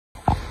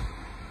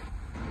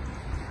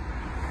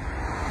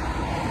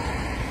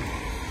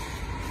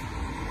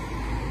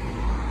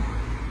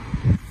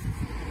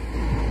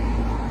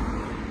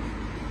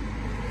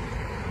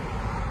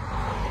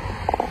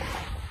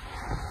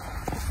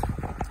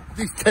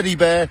this teddy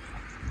bear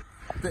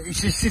that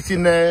is just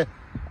sitting there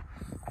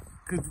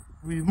could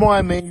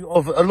remind me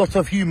of a lot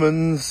of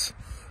humans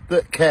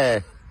that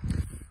care.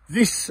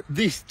 This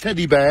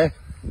teddy bear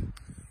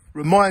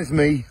reminds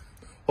me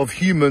of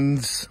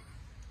humans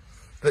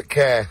that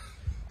care.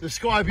 The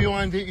sky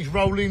behind it is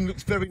rolling,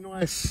 looks very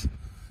nice.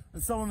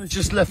 And someone has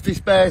just left this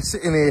bear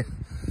sitting here.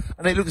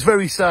 And it looks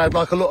very sad,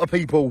 like a lot of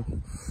people.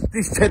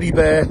 This teddy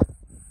bear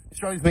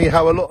shows me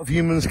how a lot of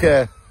humans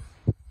care.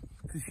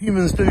 Because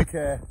humans do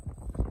care.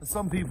 And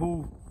some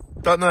people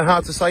don't know how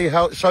to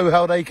show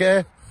how they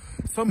care.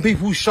 Some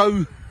people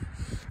show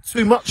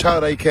too much how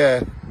they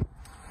care.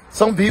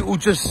 Some people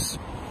just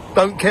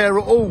don't care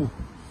at all.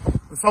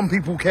 And some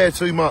people care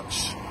too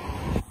much.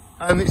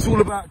 And it's all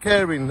about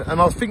caring.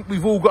 And I think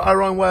we've all got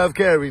our own way of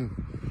caring.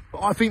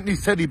 But I think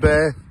this teddy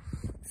bear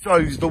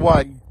shows the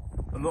way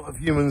a lot of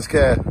humans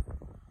care.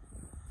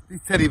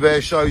 This teddy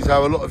bear shows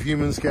how a lot of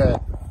humans care.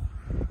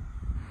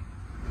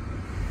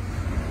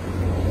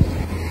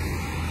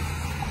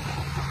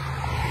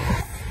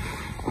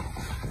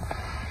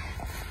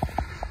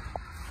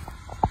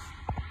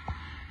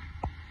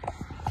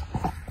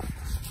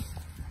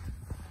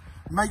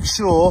 Make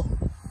sure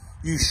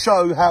you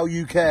show how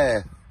you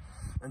care.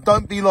 And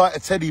don't be like a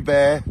teddy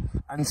bear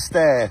and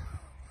stare.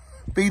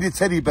 Be the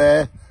teddy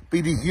bear,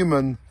 be the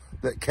human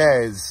that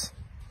cares.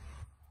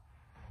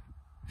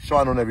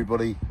 Shine on,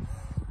 everybody.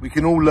 We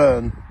can all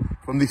learn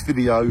from this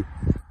video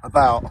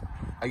about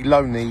a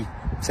lonely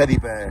teddy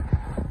bear.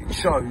 It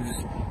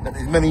shows that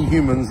there's many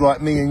humans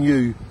like me and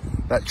you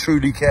that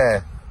truly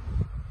care.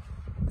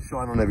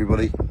 Shine on,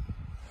 everybody.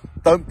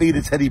 Don't be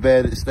the teddy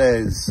bear that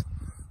stares.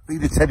 Be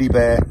the teddy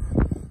bear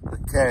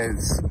that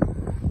cares.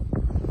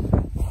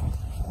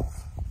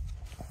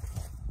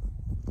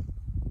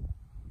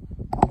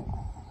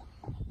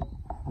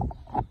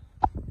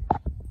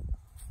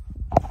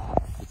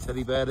 The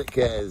teddy bear that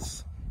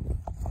cares.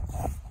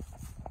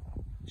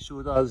 It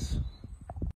sure does.